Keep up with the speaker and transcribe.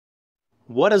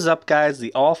What is up, guys?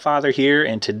 The Allfather here,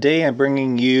 and today I'm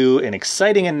bringing you an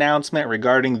exciting announcement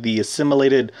regarding the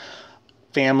assimilated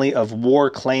family of war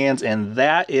clans, and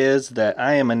that is that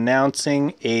I am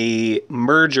announcing a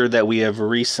merger that we have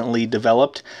recently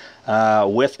developed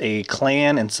with a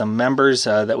clan and some members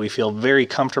that we feel very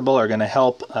comfortable are going to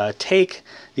help take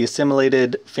the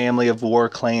assimilated family of war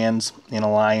clans in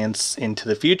alliance into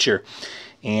the future.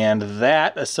 And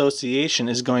that association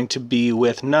is going to be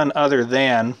with none other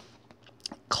than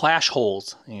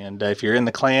ClashHoles. And if you're in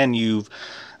the clan,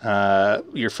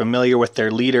 you're familiar with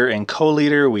their leader and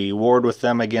co-leader. We warred with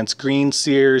them against Green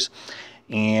Seers,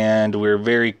 and we're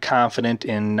very confident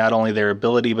in not only their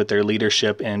ability but their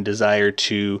leadership and desire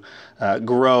to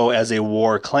grow as a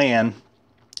war clan.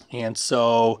 And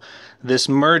so this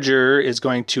merger is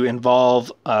going to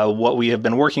involve what we have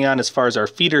been working on as far as our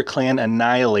feeder clan,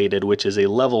 Annihilated, which is a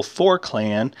level 4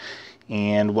 clan.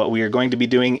 And what we are going to be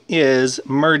doing is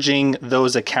merging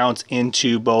those accounts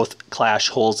into both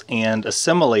ClashHoles and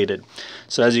Assimilated.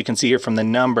 So as you can see here from the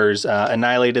numbers,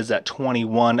 Annihilated is at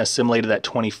 21, Assimilated at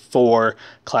 24,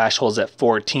 ClashHoles at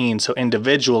 14. So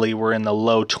individually, we're in the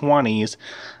low 20s,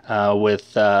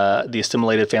 with the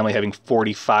Assimilated family having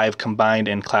 45 combined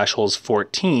and ClashHoles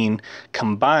 14.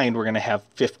 Combined, we're going to have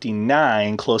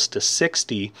 59, close to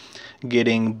 60,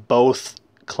 getting both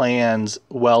clans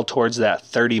well towards that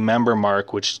 30 member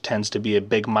mark, which tends to be a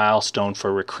big milestone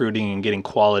for recruiting and getting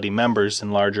quality members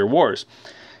in larger wars.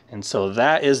 And so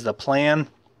that is the plan.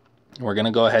 We're going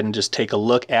to go ahead and just take a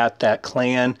look at that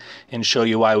clan and show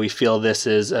you why we feel this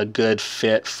is a good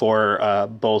fit for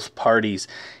both parties.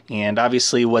 And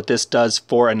obviously what this does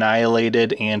for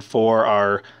Annihilated and for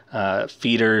our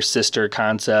feeder sister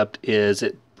concept is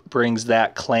it brings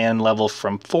that clan level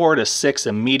from 4 to 6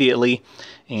 immediately,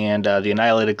 and the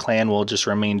Annihilated clan will just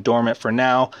remain dormant for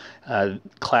now.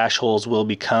 ClashHoles will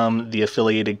become the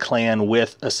affiliated clan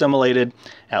with Assimilated.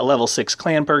 At level 6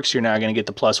 clan perks, you're now going to get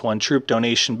the +1 troop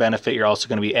donation benefit. You're also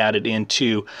going to be added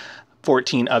into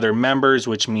 14 other members,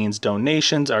 which means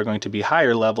donations are going to be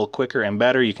higher level, quicker, and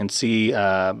better. You can see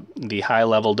the high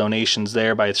level donations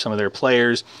there by some of their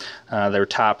players. Their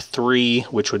top 3,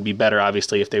 which would be better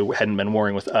obviously if they hadn't been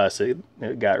warring with us. It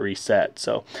got reset.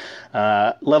 So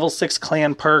level 6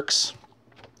 clan perks,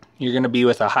 you're going to be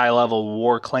with a high level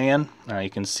war clan.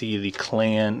 You can see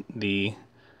the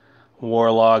war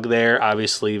log there,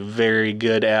 obviously very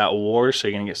good at war, so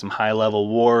you're going to get some high level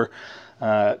war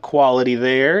quality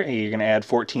there. You're going to add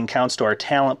 14 counts to our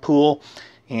talent pool,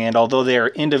 and although they are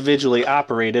individually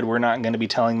operated, we're not going to be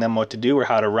telling them what to do or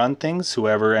how to run things.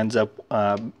 Whoever ends up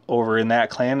over in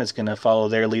that clan is going to follow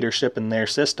their leadership and their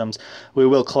systems. We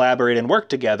will collaborate and work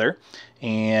together,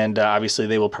 and obviously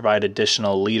they will provide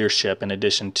additional leadership in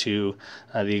addition to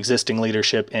the existing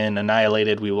leadership in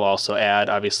Annihilated. We will also add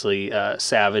obviously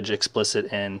Savage, Explicit,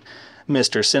 and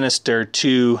Mr. Sinister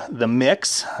to the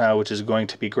mix, which is going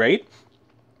to be great.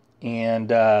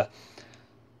 And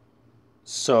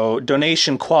so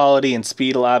donation quality and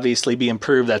speed will obviously be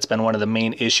improved. That's been one of the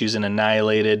main issues in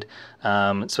Annihilated,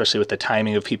 especially with the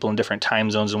timing of people in different time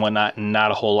zones and whatnot, and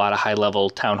not a whole lot of high-level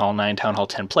Town Hall 9, Town Hall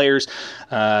 10 players.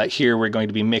 Here we're going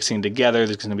to be mixing together.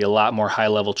 There's going to be a lot more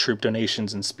high-level troop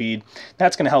donations and speed.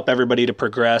 That's going to help everybody to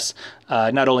progress,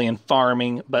 not only in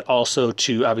farming, but also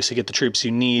to obviously get the troops you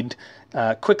need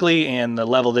quickly and the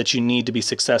level that you need to be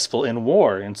successful in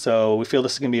war. And so we feel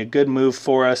this is going to be a good move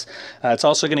for us. It's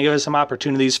also going to give us some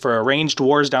opportunities for arranged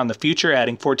wars down the future,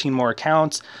 adding 14 more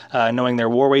accounts. Knowing their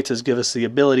war weights has given us the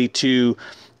ability to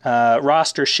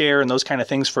roster share and those kind of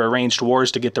things for arranged wars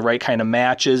to get the right kind of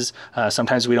matches.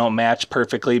 Sometimes we don't match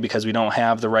perfectly because we don't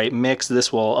have the right mix.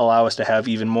 This will allow us to have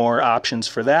even more options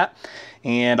for that,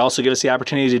 and also give us the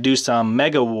opportunity to do some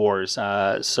mega wars.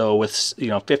 So with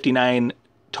 59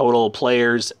 total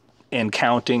players and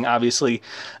counting, obviously,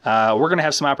 we're going to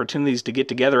have some opportunities to get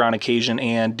together on occasion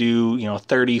and do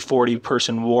 30, 40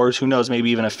 person wars, who knows, maybe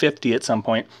even a 50 at some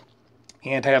point,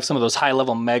 and to have some of those high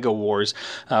level mega wars,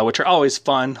 which are always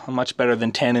fun, much better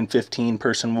than 10 and 15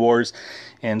 person wars.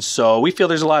 And so we feel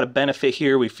there's a lot of benefit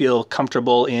here. We feel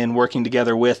comfortable in working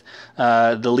together with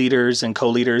the leaders and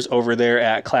co-leaders over there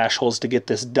at ClashHoles to get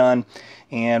this done.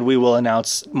 And we will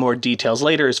announce more details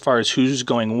later as far as who's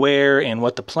going where and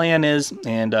what the plan is.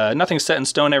 And nothing's set in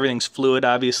stone. Everything's fluid,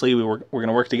 obviously. We're going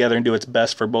to work together and do what's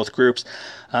best for both groups.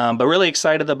 But really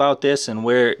excited about this and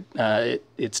where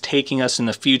it's taking us in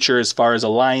the future as far as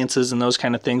alliances and those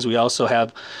kind of things. We also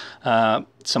have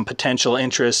some potential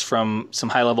interest from some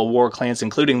high-level war clans,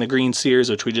 including the Green Seers,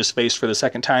 which we just faced for the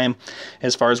second time,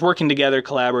 as far as working together,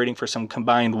 collaborating for some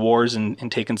combined wars,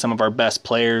 and taking some of our best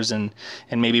players and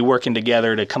maybe working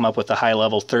together to come up with a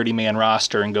high-level 30-man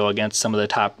roster and go against some of the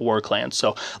top war clans.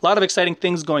 So a lot of exciting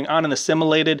things going on in the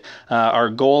Simulated. Our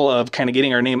goal of kind of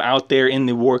getting our name out there in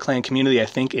the war clan community, I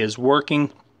think, is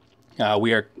working.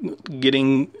 We are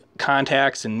getting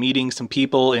contacts and meeting some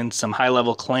people in some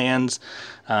high-level clans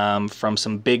from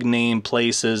some big name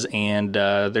places, and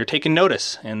they're taking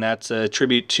notice, and that's a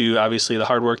tribute to obviously the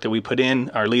hard work that we put in,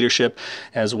 our leadership,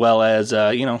 as well as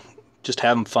you know, just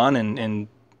having fun and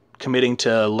committing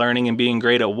to learning and being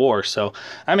great at war. So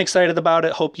I'm excited about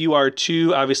it. Hope you are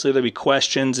too. Obviously there'll be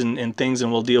questions and things,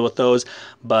 and we'll deal with those,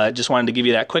 but just wanted to give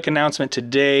you that quick announcement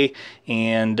today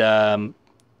and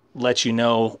let you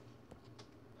know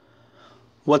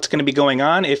what's going to be going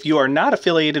on. If you are not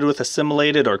affiliated with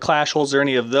Assimilated or ClashHoles or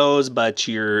any of those, but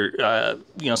you're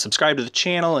you know, subscribed to the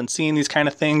channel and seeing these kind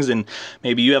of things, and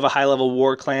maybe you have a high-level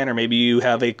war clan, or maybe you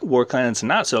have a war clan that's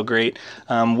not so great,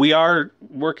 we are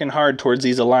working hard towards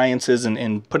these alliances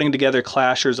and putting together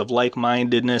clashers of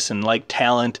like-mindedness and like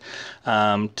talent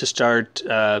to start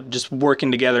just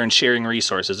working together and sharing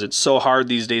resources. It's so hard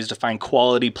these days to find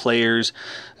quality players,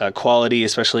 quality,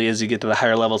 especially as you get to the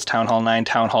higher levels, Town Hall 9,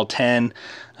 Town Hall 10.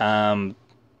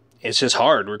 It's just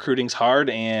hard. Recruiting's hard,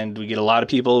 and we get a lot of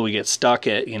people. We get stuck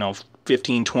at, you know,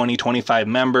 15, 20, 25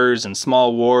 members and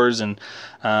small wars, and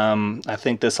I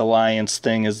think this alliance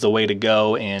thing is the way to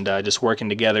go, and just working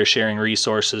together, sharing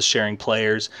resources, sharing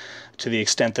players to the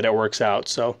extent that it works out.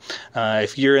 So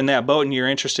if you're in that boat and you're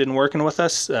interested in working with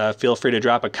us, feel free to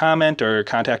drop a comment or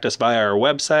contact us via our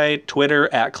website, Twitter,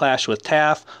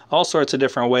 @ClashWithTaff, all sorts of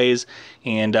different ways,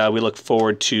 and we look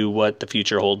forward to what the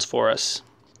future holds for us.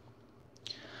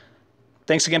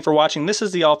 Thanks again for watching. This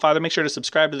is the Allfather. Make sure to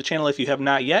subscribe to the channel if you have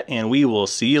not yet, and we will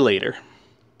see you later.